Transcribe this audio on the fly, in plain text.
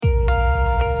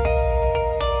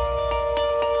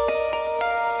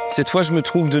Cette fois, je me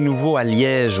trouve de nouveau à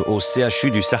Liège, au CHU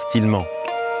du Sartillement.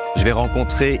 Je vais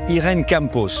rencontrer Irène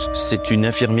Campos. C'est une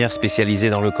infirmière spécialisée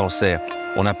dans le cancer.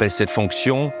 On appelle cette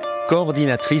fonction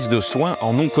coordinatrice de soins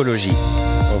en oncologie.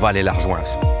 On va aller la rejoindre.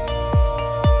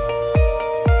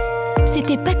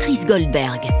 C'était Patrice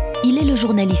Goldberg. Il est le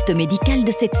journaliste médical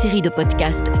de cette série de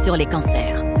podcasts sur les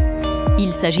cancers.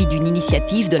 Il s'agit d'une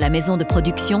initiative de la maison de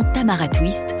production Tamara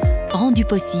Twist, rendue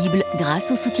possible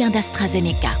grâce au soutien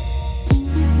d'AstraZeneca.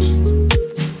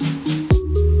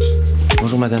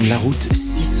 Bonjour madame, la route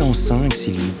 605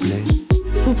 s'il vous plaît.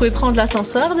 Vous pouvez prendre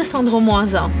l'ascenseur, descendre au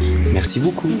 -1. Merci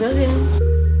beaucoup. De rien.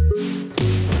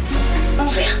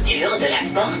 Ouverture de la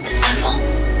porte avant.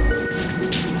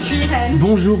 Je suis Irène.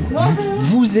 Bonjour,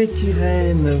 vous êtes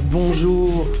Irène,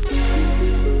 bonjour.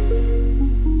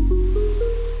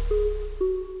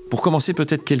 Pour commencer,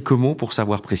 peut-être quelques mots pour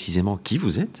savoir précisément qui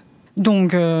vous êtes.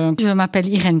 Donc, je m'appelle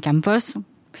Irène Campos,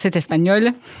 c'est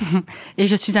espagnol, et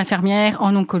je suis infirmière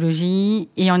en oncologie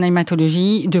et en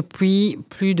hématologie depuis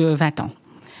plus de 20 ans.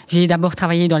 J'ai d'abord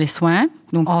travaillé dans les soins,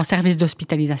 donc en service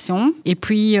d'hospitalisation. Et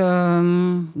puis,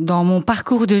 dans mon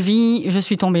parcours de vie, je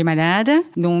suis tombée malade.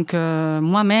 Donc,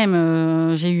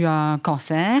 moi-même, j'ai eu un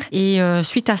cancer. Et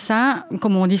suite à ça,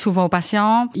 comme on dit souvent aux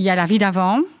patients, il y a la vie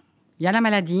d'avant, il y a la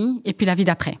maladie et puis la vie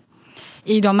d'après.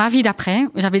 Et dans ma vie d'après,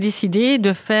 j'avais décidé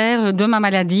de faire de ma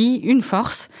maladie une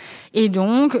force. Et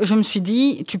donc, je me suis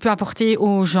dit, tu peux apporter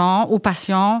aux gens, aux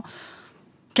patients,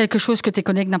 quelque chose que tes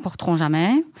collègues n'apporteront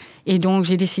jamais. Et donc,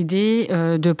 j'ai décidé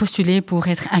de postuler pour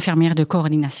être infirmière de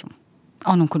coordination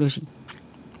en oncologie.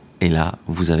 Et là,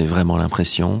 vous avez vraiment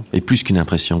l'impression, et plus qu'une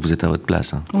impression, vous êtes à votre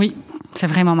place. Hein. Oui, c'est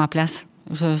vraiment ma place.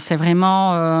 C'est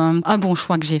vraiment un bon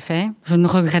choix que j'ai fait. Je ne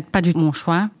regrette pas du tout mon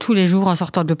choix. Tous les jours, en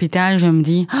sortant de l'hôpital, je me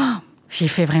dis, j'ai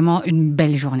fait vraiment une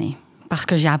belle journée. Parce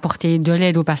que j'ai apporté de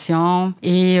l'aide aux patients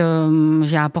et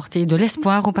j'ai apporté de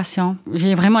l'espoir aux patients.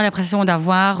 J'ai vraiment l'impression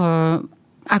d'avoir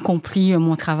accompli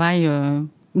mon travail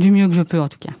du mieux que je peux, en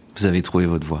tout cas. Vous avez trouvé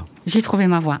votre voie. J'ai trouvé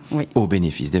ma voie, oui. Au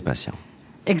bénéfice des patients.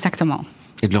 Exactement.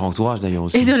 Et de leur entourage, d'ailleurs,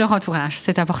 aussi. Et de leur entourage,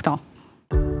 c'est important.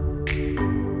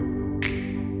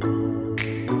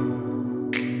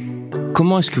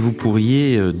 Comment est-ce que vous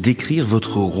pourriez décrire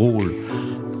votre rôle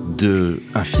de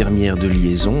infirmière de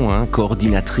liaison,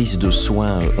 coordinatrice de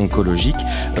soins oncologiques,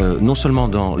 non seulement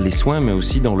dans les soins, mais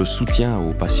aussi dans le soutien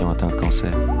aux patients atteints de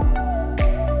cancer?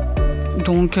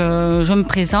 Donc, je me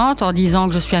présente en disant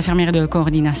que je suis infirmière de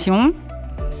coordination.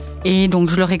 Et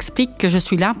donc, je leur explique que je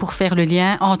suis là pour faire le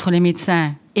lien entre les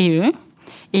médecins et eux,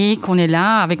 et qu'on est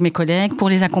là avec mes collègues pour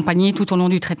les accompagner tout au long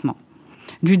du traitement.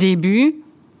 Du début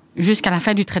jusqu'à la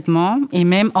fin du traitement, et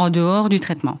même en dehors du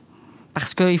traitement.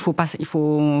 Parce qu'il faut pas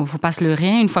se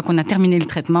leurrer. Une fois qu'on a terminé le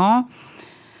traitement,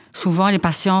 souvent les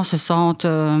patients se sentent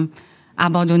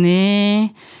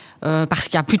abandonnés parce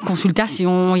qu'il y a plus de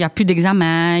consultation, il y a plus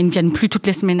d'examen, ils ne viennent plus toutes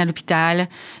les semaines à l'hôpital.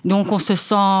 Donc on se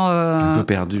sent un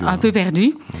peu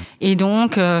perdu. Et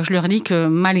donc je leur dis que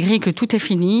malgré que tout est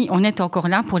fini, on est encore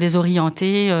là pour les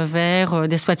orienter vers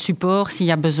des soins de support s'il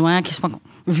y a besoin, qu'ils soient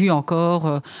vus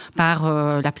encore par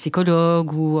la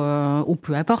psychologue ou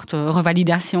peu importe,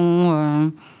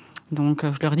 revalidation. Donc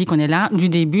je leur dis qu'on est là du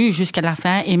début jusqu'à la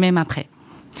fin et même après.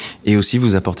 Et aussi,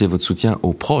 vous apportez votre soutien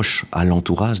aux proches, à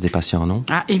l'entourage des patients, non?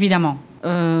 Ah, évidemment.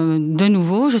 De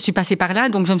nouveau, je suis passée par là,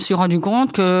 donc je me suis rendu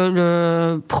compte que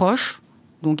le proche,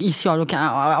 donc ici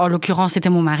en l'occurrence c'était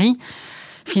mon mari,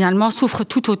 finalement souffre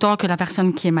tout autant que la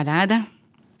personne qui est malade,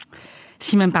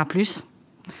 si même pas plus.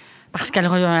 Parce qu'elle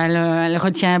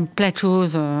retient plein de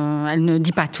choses, elle ne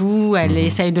dit pas tout, elle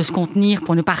essaye de se contenir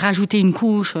pour ne pas rajouter une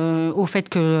couche au fait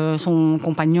que son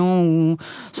compagnon ou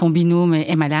son binôme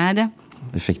est malade.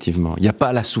 Effectivement. Il n'y a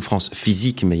pas la souffrance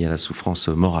physique, mais il y a la souffrance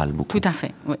morale, beaucoup. Tout à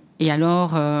fait, oui. Et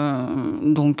alors,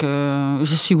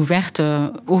 je suis ouverte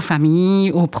aux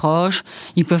familles, aux proches.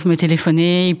 Ils peuvent me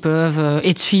téléphoner, ils peuvent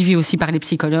être suivis aussi par les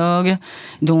psychologues.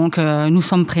 Donc, nous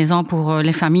sommes présents pour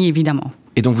les familles, évidemment.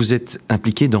 Et donc, vous êtes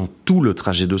impliqué dans tout le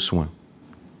trajet de soins?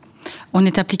 On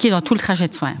est impliqué dans tout le trajet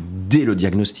de soins. Dès le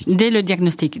diagnostic? Dès le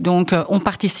diagnostic. Donc, on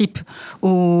participe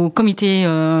au comité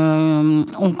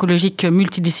oncologique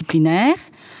multidisciplinaire.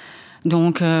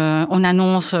 Donc, on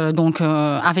annonce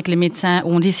avec les médecins,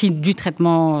 on décide du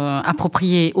traitement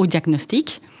approprié au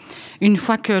diagnostic. Une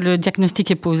fois que le diagnostic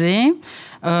est posé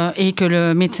et que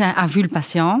le médecin a vu le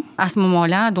patient, à ce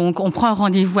moment-là, donc, on prend un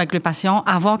rendez-vous avec le patient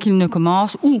avant qu'il ne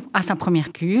commence ou à sa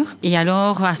première cure. Et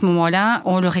alors, à ce moment-là,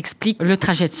 on leur explique le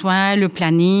trajet de soins, le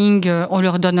planning, on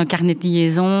leur donne un carnet de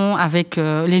liaison avec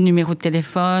les numéros de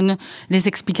téléphone, les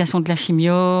explications de la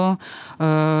chimio,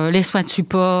 les soins de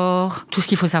support, tout ce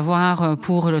qu'il faut savoir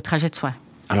pour le trajet de soins.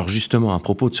 Alors justement, à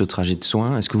propos de ce trajet de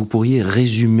soins, est-ce que vous pourriez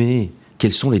résumer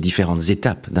quelles sont les différentes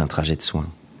étapes d'un trajet de soins ?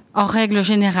 En règle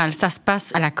générale, ça se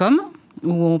passe à la com,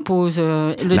 où on pose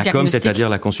le diagnostic. La com, c'est-à-dire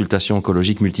la consultation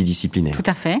oncologique multidisciplinaire. Tout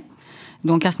à fait.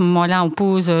 Donc à ce moment-là, on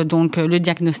pose donc le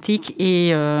diagnostic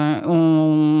et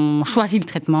on choisit le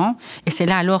traitement. Et c'est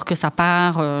là alors que ça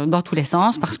part dans tous les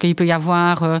sens, parce qu'il peut y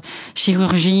avoir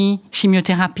chirurgie,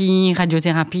 chimiothérapie,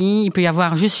 radiothérapie. Il peut y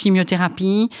avoir juste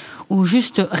chimiothérapie ou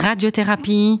juste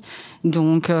radiothérapie.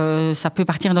 Donc ça peut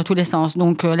partir dans tous les sens.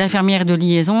 Donc l'infirmière de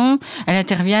liaison, elle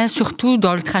intervient surtout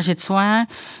dans le trajet de soins,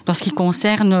 dans ce qui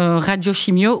concerne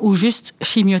radiochimio ou juste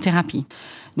chimiothérapie.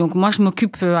 Donc moi, je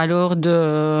m'occupe alors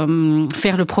de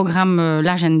faire le programme,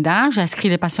 l'agenda. J'inscris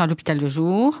les patients à l'hôpital de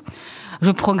jour.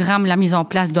 Je programme la mise en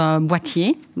place d'un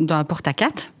boîtier, d'un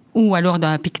porte-à-4 ou alors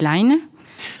d'un pick line.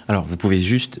 Alors, vous pouvez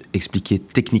juste expliquer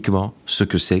techniquement ce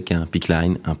que c'est qu'un pick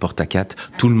line, un porte-à-4.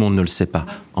 Tout le monde ne le sait pas,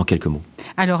 en quelques mots.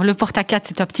 Alors, le porte-à-4,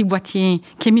 c'est un petit boîtier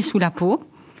qui est mis sous la peau,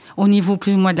 au niveau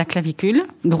plus ou moins de la clavicule,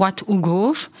 droite ou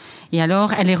gauche. Et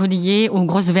alors, elle est reliée aux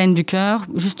grosses veines du cœur,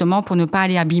 justement pour ne pas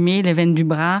aller abîmer les veines du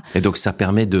bras. Et donc, ça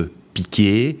permet de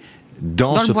piquer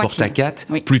dans ce porte-à-4,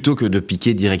 oui, plutôt que de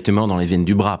piquer directement dans les veines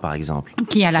du bras, par exemple.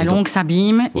 Qui, à la longue,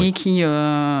 s'abîment, oui, et qui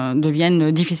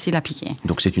deviennent difficiles à piquer.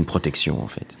 Donc, c'est une protection, en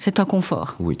fait. C'est un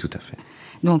confort. Oui, tout à fait.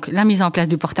 Donc, la mise en place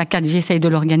du porte-à-4, j'essaye de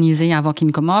l'organiser avant qu'il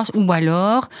ne commence. Ou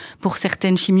alors, pour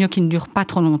certaines chimios qui ne durent pas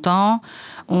trop longtemps,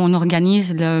 on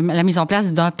organise la mise en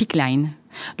place d'un pick line.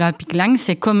 Le pick line,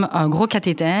 c'est comme un gros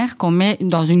cathéter qu'on met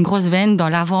dans une grosse veine dans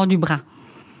l'avant du bras.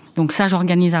 Donc ça,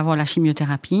 j'organise avant la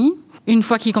chimiothérapie. Une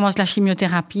fois qu'ils commencent la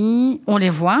chimiothérapie, on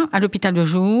les voit à l'hôpital de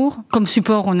jour. Comme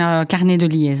support, on a un carnet de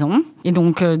liaison. Et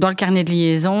donc, dans le carnet de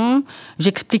liaison,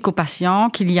 j'explique aux patients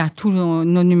qu'il y a tous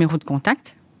nos numéros de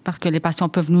contact, parce que les patients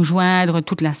peuvent nous joindre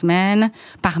toute la semaine,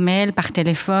 par mail, par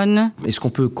téléphone. Est-ce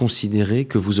qu'on peut considérer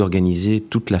que vous organisez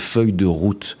toute la feuille de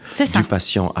route du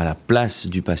patient à la place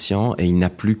du patient et il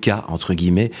n'a plus qu'à, entre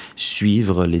guillemets,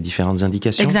 suivre les différentes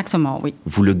indications ? Exactement, oui.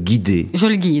 Vous le guidez ? Je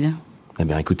le guide. Eh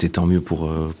bien, écoutez, tant mieux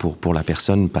pour la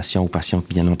personne, patient ou patiente,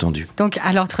 bien entendu. Donc,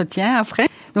 à l'entretien, après,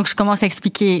 donc je commence à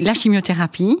expliquer la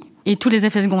chimiothérapie et tous les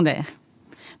effets secondaires.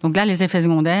 Donc là, les effets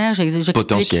secondaires,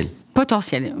 j'explique...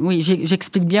 Potentiel, oui.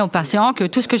 J'explique bien aux patients que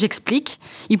tout ce que j'explique,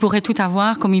 ils pourraient tout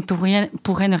avoir comme ils pourraient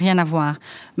ne rien avoir.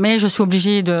 Mais je suis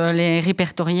obligée de les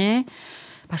répertorier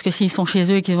parce que s'ils sont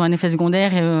chez eux et qu'ils ont un effet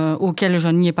secondaire auquel je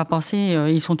n'y ai pas pensé,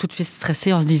 ils sont tout de suite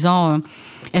stressés en se disant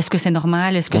est-ce que c'est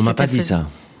normal ? Est-ce que On m'a pas dit ça.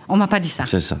 On m'a pas dit ça.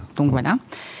 C'est ça. Donc voilà.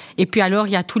 Et puis alors,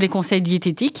 il y a tous les conseils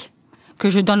diététiques que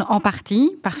je donne en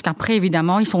partie, parce qu'après,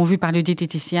 évidemment, ils sont vus par le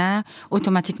diététicien.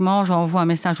 Automatiquement, j'envoie un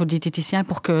message au diététicien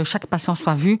pour que chaque patient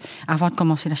soit vu avant de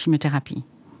commencer la chimiothérapie.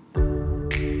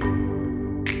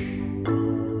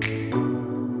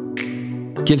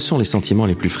 Quels sont les sentiments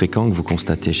les plus fréquents que vous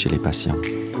constatez chez les patients ?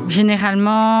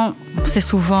 Généralement, c'est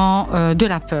souvent de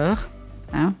la peur.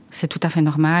 Hein, c'est tout à fait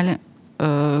normal.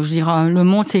 Je dirais, le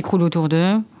monde s'écroule autour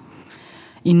d'eux.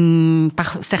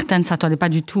 Certains ne s'attendaient pas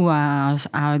du tout à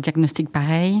un diagnostic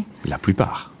pareil. La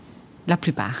plupart,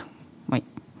 oui.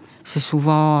 C'est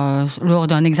souvent lors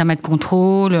d'un examen de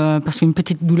contrôle, parce qu'une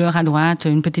petite douleur à droite,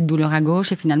 une petite douleur à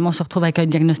gauche, et finalement on se retrouve avec un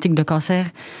diagnostic de cancer.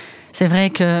 C'est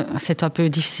vrai que c'est un peu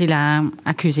difficile à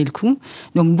accuser le coup.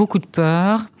 Donc beaucoup de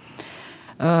peur,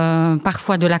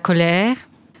 parfois de la colère.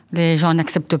 Les gens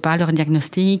n'acceptent pas leur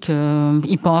diagnostic.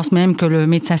 Ils pensent même que le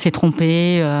médecin s'est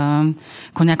trompé,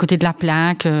 qu'on est à côté de la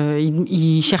plaque.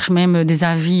 Ils cherchent même des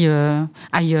avis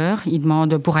ailleurs. Ils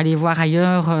demandent pour aller voir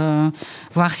ailleurs,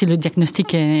 voir si le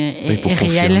diagnostic est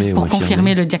réel, pour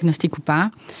confirmer le diagnostic ou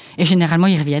pas. Et généralement,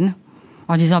 ils reviennent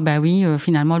en disant oui,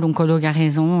 finalement, l'oncologue a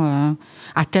raison.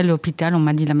 À tel hôpital, on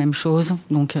m'a dit la même chose.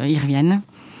 Donc, ils reviennent.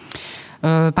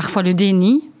 Parfois, le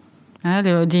déni.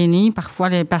 Le déni, parfois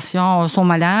les patients sont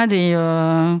malades et...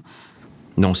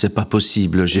 Non, c'est pas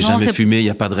possible, j'ai jamais fumé, il n'y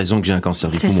a pas de raison que j'ai un cancer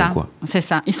du poumon, quoi. C'est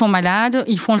ça, ils sont malades,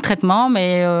 ils font le traitement,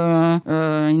 mais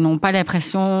ils n'ont pas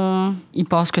l'impression, ils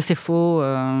pensent que c'est faux,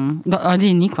 un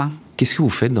déni, quoi. Qu'est-ce que vous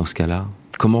faites dans ce cas-là ?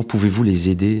 Comment pouvez-vous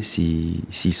les aider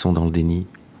s'ils sont dans le déni ?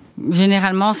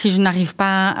 Généralement, si je n'arrive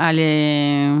pas à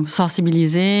les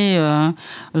sensibiliser,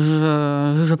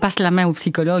 je passe la main au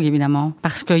psychologue, évidemment.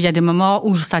 Parce qu'il y a des moments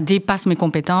où ça dépasse mes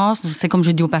compétences. C'est comme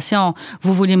je dis aux patients,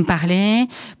 vous voulez me parler.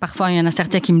 Parfois, il y en a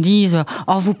certains qui me disent,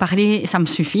 vous parlez, ça me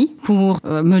suffit pour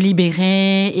me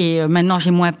libérer. Et maintenant,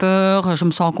 j'ai moins peur, je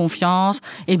me sens en confiance.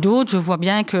 Et d'autres, je vois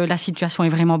bien que la situation est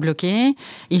vraiment bloquée.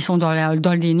 Ils sont dans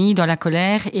le déni, dans la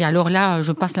colère. Et alors là,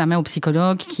 je passe la main aux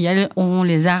psychologues qui, elles, ont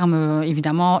les armes,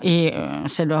 évidemment, et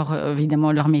c'est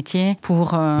évidemment leur métier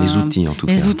pour les outils en tout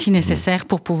cas. Les outils nécessaires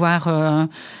pour pouvoir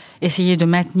essayer de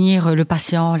maintenir le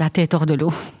patient la tête hors de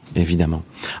l'eau. Évidemment.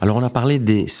 Alors, on a parlé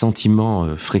des sentiments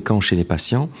fréquents chez les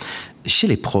patients. Chez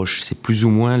les proches, c'est plus ou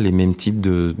moins les mêmes types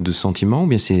de sentiments ou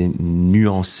bien c'est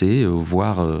nuancé,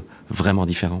 voire vraiment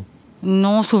différent?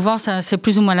 Non, souvent, c'est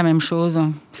plus ou moins la même chose.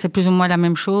 C'est plus ou moins la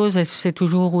même chose. Et c'est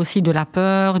toujours aussi de la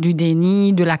peur, du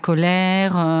déni, de la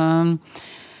colère.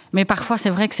 Mais parfois, c'est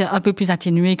vrai que c'est un peu plus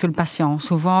atténué que le patient.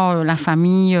 Souvent, la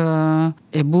famille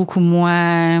est beaucoup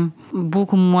moins,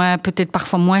 peut-être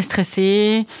parfois moins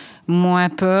stressée, moins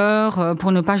peur,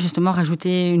 pour ne pas justement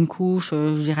rajouter une couche,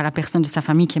 à la personne de sa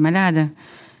famille qui est malade.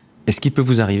 Est-ce qu'il peut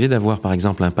vous arriver d'avoir, par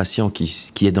exemple, un patient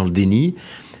qui est dans le déni,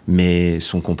 mais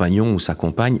son compagnon ou sa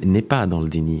compagne n'est pas dans le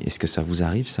déni? Est-ce que ça vous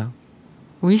arrive, ça?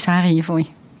 Oui, ça arrive, oui.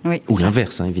 Ou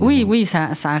l'inverse, évidemment. Oui, ça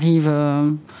arrive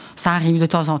de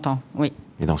temps en temps, oui.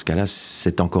 Et dans ce cas-là,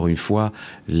 c'est encore une fois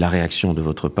la réaction de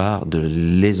votre part de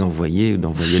les envoyer,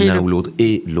 d'envoyer l'un ou l'autre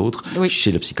et l'autre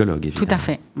chez le psychologue, évidemment. Tout à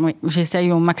fait, oui.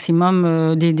 J'essaye au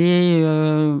maximum d'aider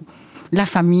la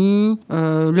famille,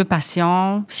 le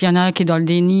patient. S'il y en a un qui est dans le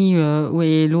déni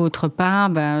et l'autre pas,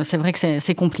 c'est vrai que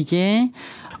c'est compliqué.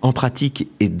 En pratique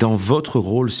et dans votre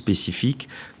rôle spécifique,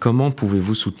 comment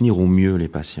pouvez-vous soutenir au mieux les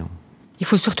patients? Il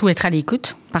faut surtout être à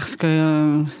l'écoute parce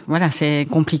que c'est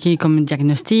compliqué comme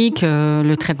diagnostic,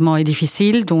 le traitement est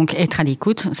difficile, donc être à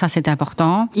l'écoute, ça c'est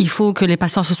important. Il faut que les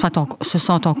patients se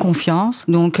sentent en confiance,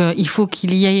 donc il faut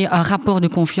qu'il y ait un rapport de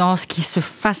confiance qui se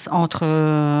fasse entre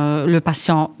le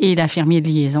patient et l'infirmier de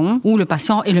liaison, ou le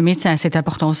patient et le médecin, c'est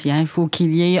important aussi. Il faut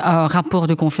qu'il y ait un rapport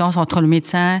de confiance entre le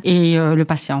médecin et le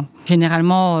patient.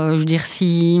 Généralement,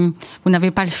 si vous n'avez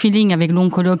pas le feeling avec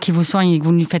l'oncologue qui vous soigne et que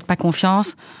vous ne lui faites pas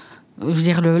confiance,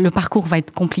 le parcours va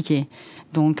être compliqué.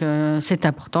 Donc, c'est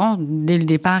important. Dès le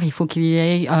départ, il faut qu'il y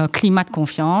ait un climat de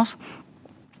confiance.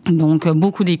 Donc,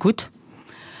 beaucoup d'écoute,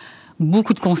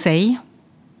 beaucoup de conseils.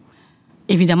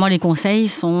 Évidemment, les conseils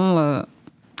sont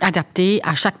adaptés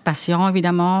à chaque patient,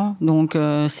 évidemment. Donc,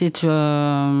 c'est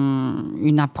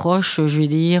une approche,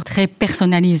 très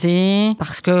personnalisée,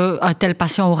 parce que un tel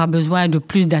patient aura besoin de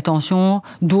plus d'attention,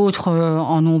 d'autres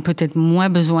en ont peut-être moins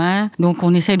besoin. Donc,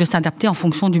 on essaye de s'adapter en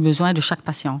fonction du besoin de chaque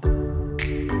patient.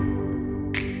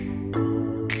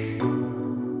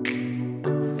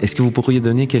 Est-ce que vous pourriez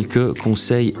donner quelques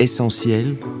conseils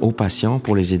essentiels aux patients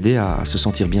pour les aider à se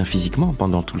sentir bien physiquement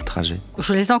pendant tout le trajet?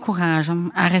 Je les encourage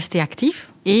à rester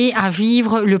actifs et à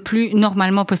vivre le plus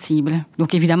normalement possible.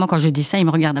 Donc évidemment, quand je dis ça, ils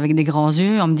me regardent avec des grands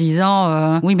yeux en me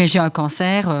disant oui, mais j'ai un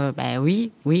cancer.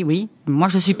 Oui. Moi,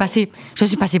 je suis passée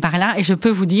par là et je peux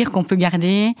vous dire qu'on peut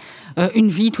garder une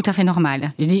vie tout à fait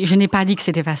normale. Je n'ai pas dit que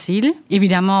c'était facile.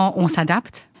 Évidemment, on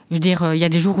s'adapte. Il y a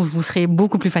des jours où vous serez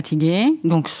beaucoup plus fatigué.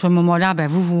 Donc, ce moment-là,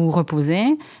 vous vous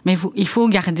reposez. Mais il faut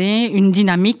garder une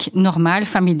dynamique normale,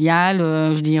 familiale,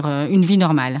 une vie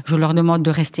normale. Je leur demande de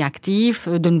rester actifs,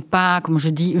 de ne pas, comme je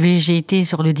dis, végéter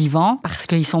sur le divan parce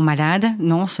qu'ils sont malades.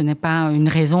 Non, ce n'est pas une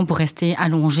raison pour rester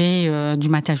allongés du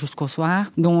matin jusqu'au soir.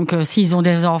 Donc, s'ils ont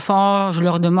des enfants, je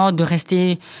leur demande de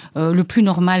rester le plus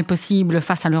normal possible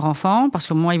face à leur enfant. Parce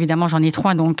que moi, évidemment, j'en ai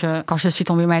 3. Donc, quand je suis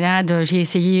tombée malade, j'ai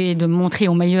essayé de me montrer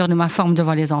au meilleur de ma forme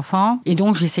devant les enfants. Et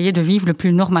donc, j'essayais de vivre le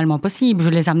plus normalement possible. Je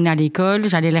les amenais à l'école,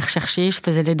 j'allais les rechercher, je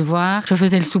faisais les devoirs, je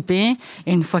faisais le souper.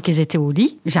 Et une fois qu'ils étaient au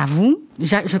lit, j'avoue,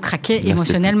 je craquais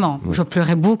émotionnellement. Oui. Je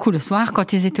pleurais beaucoup le soir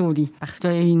quand ils étaient au lit. Parce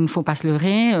qu'il ne faut pas se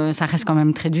leurrer, ça reste quand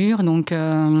même très dur. Donc,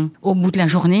 au bout de la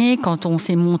journée, quand on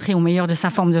s'est montré au meilleur de sa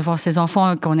forme devant ses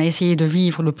enfants, qu'on a essayé de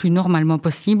vivre le plus normalement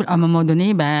possible, à un moment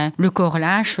donné, le corps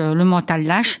lâche, le mental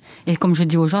lâche. Et comme je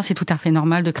dis aux gens, c'est tout à fait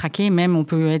normal de craquer. Même, on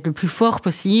peut être le plus fort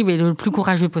possible et le plus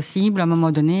courageux possible. À un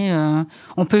moment donné,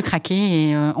 on peut craquer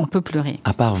et on peut pleurer.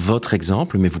 À part votre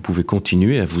exemple, mais vous pouvez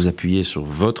continuer à vous appuyer sur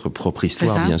votre propre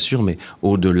histoire, bien sûr, mais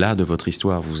au-delà de votre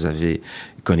histoire, vous avez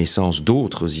connaissance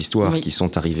d'autres histoires qui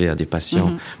sont arrivées à des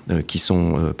patients qui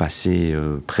sont passés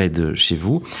près de chez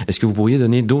vous. Est-ce que vous pourriez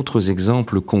donner d'autres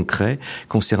exemples concrets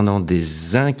concernant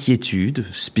des inquiétudes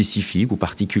spécifiques ou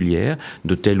particulières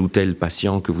de tel ou tel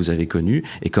patient que vous avez connu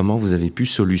et comment vous avez pu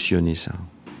solutionner ça?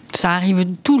 Ça arrive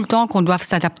tout le temps qu'on doive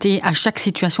s'adapter à chaque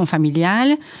situation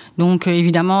familiale. Donc,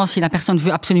 évidemment, si la personne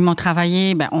veut absolument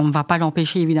travailler, on ne va pas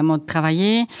l'empêcher, évidemment, de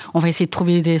travailler. On va essayer de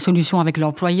trouver des solutions avec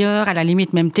l'employeur. À la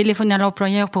limite, même téléphoner à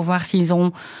l'employeur pour voir s'ils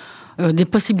ont des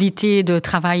possibilités de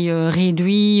travail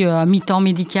réduit, à mi-temps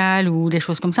médical ou des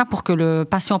choses comme ça pour que le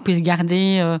patient puisse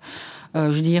garder,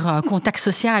 un contact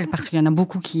social. Parce qu'il y en a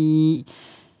beaucoup qui,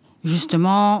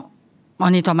 justement,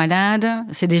 en étant malades,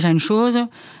 c'est déjà une chose,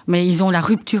 mais ils ont la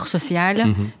rupture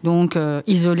sociale, donc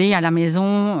isolés à la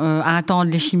maison, à attendre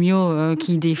les chimios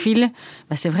qui défilent.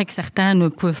 C'est vrai que certains ne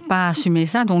peuvent pas assumer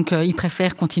ça, donc ils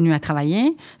préfèrent continuer à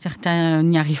travailler. Certains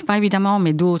n'y arrivent pas évidemment,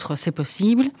 mais d'autres c'est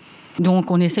possible.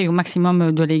 Donc on essaye au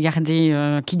maximum de les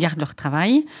garder, qu'ils gardent leur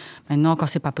travail. Maintenant, quand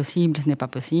c'est pas possible, ce n'est pas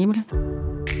possible.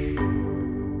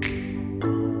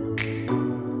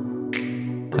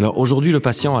 Alors aujourd'hui, le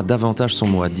patient a davantage son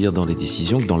mot à dire dans les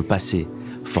décisions que dans le passé.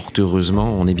 Fort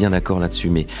heureusement, on est bien d'accord là-dessus.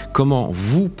 Mais comment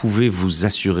vous pouvez vous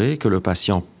assurer que le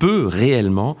patient peut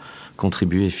réellement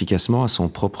contribuer efficacement à son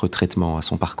propre traitement, à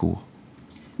son parcours ?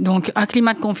 Donc un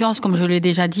climat de confiance, comme je l'ai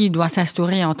déjà dit, doit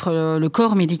s'instaurer entre le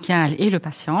corps médical et le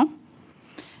patient.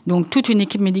 Donc toute une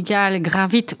équipe médicale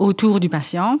gravite autour du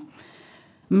patient,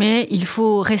 mais il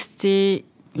faut rester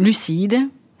lucide.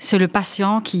 C'est le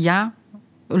patient qui a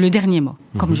le dernier mot,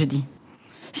 comme je dis.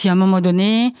 Si à un moment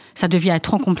donné, ça devient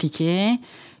trop compliqué,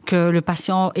 que le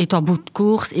patient est en bout de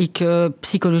course et que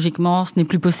psychologiquement ce n'est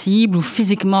plus possible ou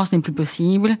physiquement ce n'est plus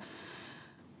possible,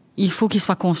 il faut qu'il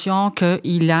soit conscient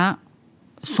qu'il a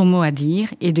son mot à dire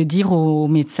et de dire au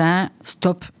médecin «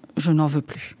 stop, je n'en veux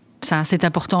plus ». Ça, c'est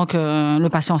important que le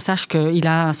patient sache qu'il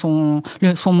a son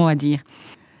mot à dire.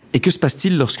 Et que se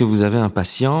passe-t-il lorsque vous avez un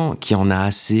patient qui en a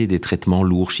assez des traitements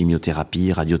lourds,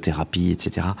 chimiothérapie, radiothérapie,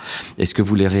 etc. Est-ce que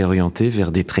vous les réorientez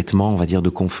vers des traitements, on va dire, de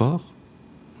confort ?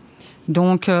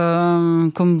 Donc,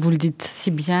 comme vous le dites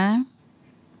si bien,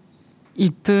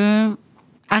 il peut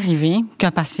arriver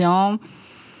qu'un patient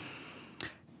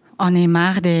en ait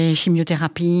marre des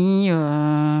chimiothérapies,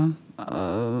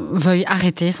 veuille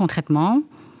arrêter son traitement.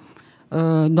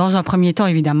 Dans un premier temps,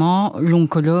 évidemment,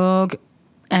 l'oncologue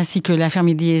ainsi que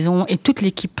l'infirmier de liaison et toute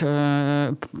l'équipe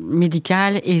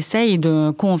médicale essayent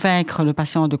de convaincre le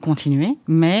patient de continuer.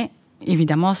 Mais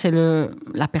évidemment, c'est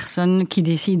la personne qui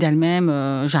décide elle-même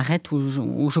j'arrête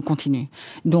ou je continue.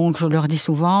 Donc, je leur dis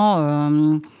souvent,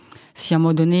 si à un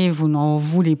moment donné, vous n'en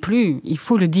voulez plus, il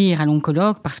faut le dire à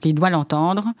l'oncologue parce qu'il doit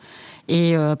l'entendre.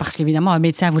 Et parce qu'évidemment, un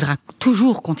médecin voudra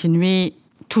toujours continuer,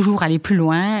 toujours aller plus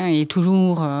loin et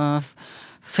toujours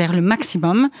faire le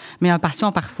maximum, mais un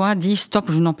patient parfois dit «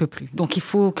 stop, je n'en peux plus ». Donc il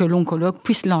faut que l'oncologue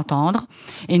puisse l'entendre,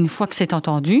 et une fois que c'est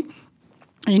entendu,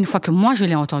 et une fois que moi je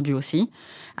l'ai entendu aussi,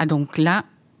 donc là,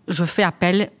 je fais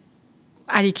appel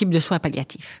à l'équipe de soins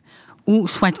palliatifs, ou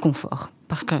soins de confort,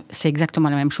 parce que c'est exactement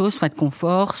la même chose, soins de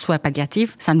confort, soins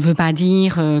palliatifs. Ça ne veut pas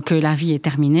dire que la vie est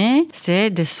terminée, c'est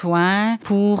des soins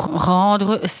pour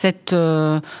rendre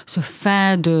ce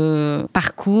fin de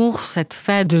parcours, cette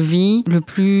fin de vie le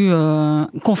plus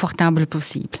confortable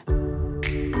possible.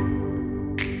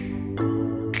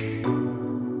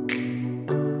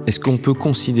 Est-ce qu'on peut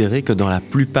considérer que dans la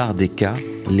plupart des cas,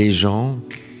 les gens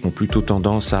ont plutôt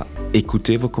tendance à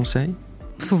écouter vos conseils ?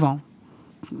 Souvent.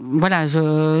 Voilà,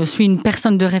 je suis une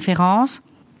personne de référence,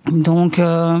 donc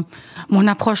mon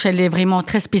approche, elle est vraiment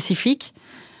très spécifique.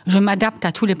 Je m'adapte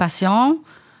à tous les patients.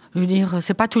 Je veux dire,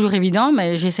 c'est pas toujours évident,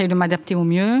 mais j'essaye de m'adapter au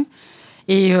mieux.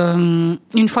 Et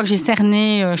une fois que j'ai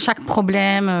cerné chaque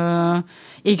problème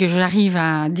et que j'arrive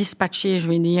à dispatcher, je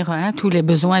vais dire, tous les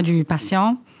besoins du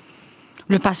patient,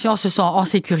 le patient se sent en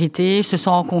sécurité, se sent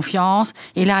en confiance,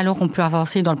 et là, alors, on peut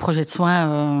avancer dans le projet de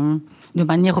soins de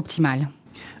manière optimale.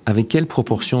 Avec quelle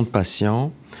proportion de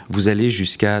patients vous allez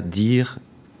jusqu'à dire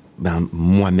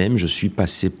moi-même, je suis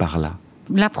passé par là ?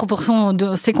 La proportion,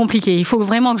 c'est compliqué. Il faut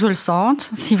vraiment que je le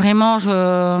sente. Si vraiment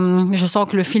je sens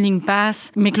que le feeling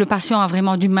passe, mais que le patient a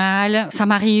vraiment du mal, ça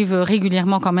m'arrive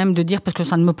régulièrement quand même de dire, parce que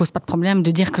ça ne me pose pas de problème,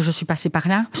 de dire que je suis passée par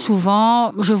là.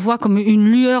 Souvent, je vois comme une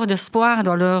lueur d'espoir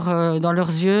dans leurs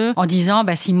yeux, en disant,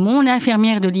 si mon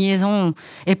infirmière de liaison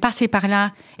est passée par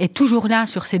là, est toujours là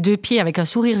sur ses deux pieds avec un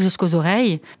sourire jusqu'aux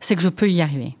oreilles, c'est que je peux y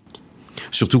arriver.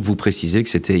 Surtout que vous précisez que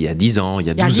c'était il y a 10 ans, il y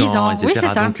a 12 ans, etc. Oui, c'est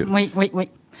ça. Donc... Oui.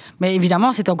 Mais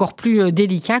évidemment, c'était encore plus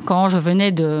délicat quand je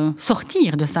venais de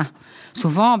sortir de ça.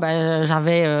 Souvent,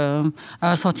 j'avais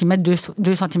 1 centimètre,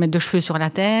 2 centimètres de cheveux sur la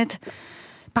tête.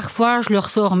 Parfois, je leur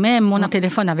sors même mon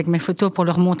téléphone avec mes photos pour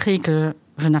leur montrer que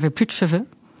je n'avais plus de cheveux.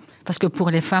 Parce que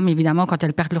pour les femmes, évidemment, quand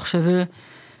elles perdent leurs cheveux,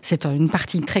 c'est une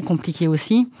partie très compliquée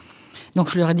aussi. Donc,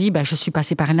 je leur dis, je suis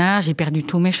passée par là, j'ai perdu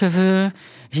tous mes cheveux,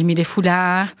 j'ai mis des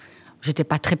foulards, j'étais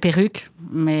pas très perruque,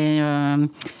 mais...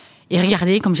 Et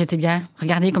regardez comme j'étais bien,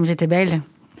 regardez comme j'étais belle.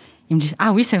 Ils me disent,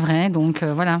 ah oui, c'est vrai. Donc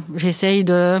voilà, j'essaye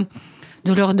de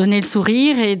leur donner le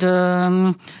sourire et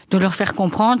de leur faire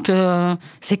comprendre que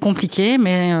c'est compliqué,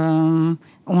 mais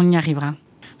on y arrivera.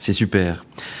 C'est super.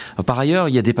 Par ailleurs,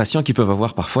 il y a des patients qui peuvent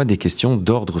avoir parfois des questions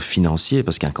d'ordre financier,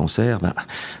 parce qu'un cancer,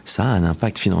 ça a un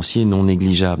impact financier non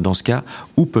négligeable. Dans ce cas,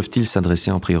 où peuvent-ils s'adresser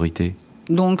en priorité ?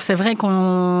 Donc, c'est vrai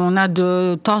qu'on a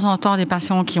de temps en temps des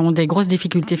patients qui ont des grosses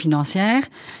difficultés financières,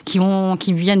 qui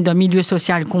viennent d'un milieu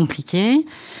social compliqué.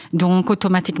 Donc,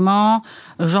 automatiquement,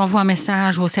 j'envoie un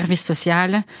message au service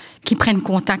social qui prennent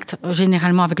contact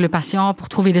généralement avec le patient pour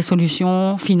trouver des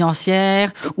solutions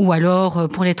financières ou alors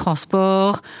pour les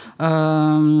transports.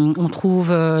 On trouve,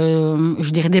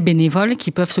 des bénévoles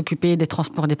qui peuvent s'occuper des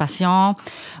transports des patients.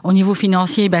 Au niveau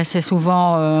financier, c'est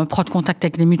souvent prendre contact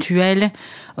avec les mutuelles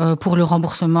pour le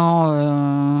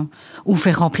remboursement ou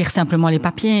faire remplir simplement les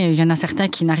papiers. Il y en a certains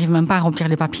qui n'arrivent même pas à remplir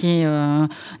les papiers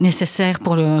nécessaires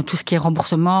pour tout ce qui est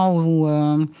remboursement ou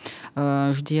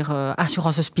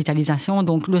assurance hospitalisation.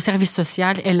 Donc le service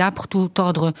social est là pour tout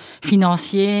ordre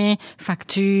financier,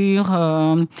 facture,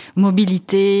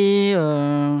 mobilité,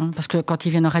 parce que quand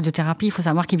ils viennent en radiothérapie, il faut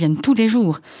savoir qu'ils viennent tous les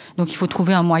jours. Donc il faut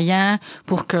trouver un moyen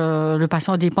pour que le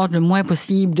patient dépende le moins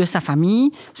possible de sa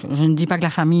famille. Je ne dis pas que la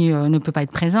famille ne peut pas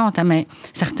être présente, mais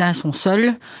certains sont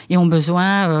seuls et ont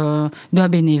besoin d'un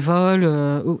bénévole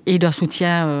et d'un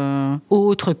soutien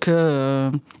autre que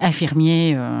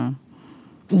infirmier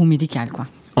ou médical, quoi.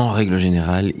 En règle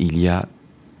générale, il y a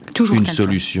toujours une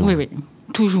solution. Oui,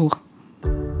 toujours.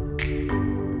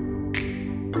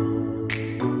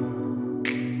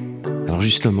 Alors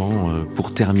justement,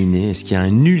 pour terminer, est-ce qu'il y a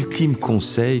un ultime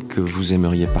conseil que vous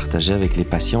aimeriez partager avec les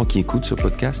patients qui écoutent ce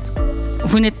podcast ?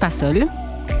 Vous n'êtes pas seul.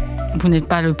 Vous n'êtes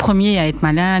pas le premier à être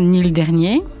malade, ni le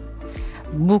dernier.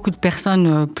 Beaucoup de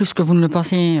personnes, plus que vous ne le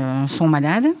pensez, sont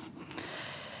malades.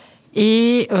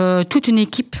 Et toute une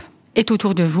équipe est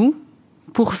autour de vous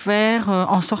pour faire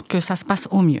en sorte que ça se passe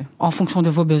au mieux, en fonction de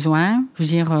vos besoins.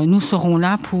 Nous serons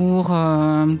là pour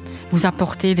vous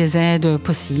apporter les aides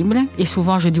possibles. Et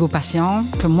souvent, je dis aux patients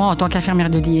que moi, en tant qu'infirmière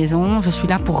de liaison, je suis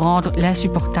là pour rendre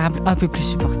l'insupportable un peu plus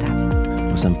supportable.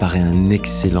 Ça me paraît un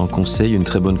excellent conseil, une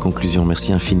très bonne conclusion.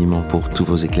 Merci infiniment pour tous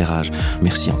vos éclairages.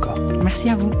 Merci encore. Merci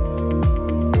à vous.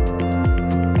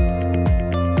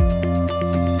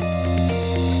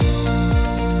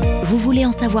 Vous voulez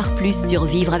en savoir plus sur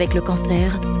Vivre avec le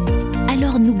cancer ?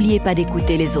 Alors n'oubliez pas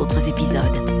d'écouter les autres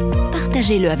épisodes.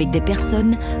 Partagez-le avec des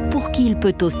personnes pour qui il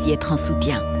peut aussi être un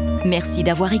soutien. Merci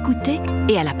d'avoir écouté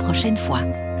et à la prochaine fois.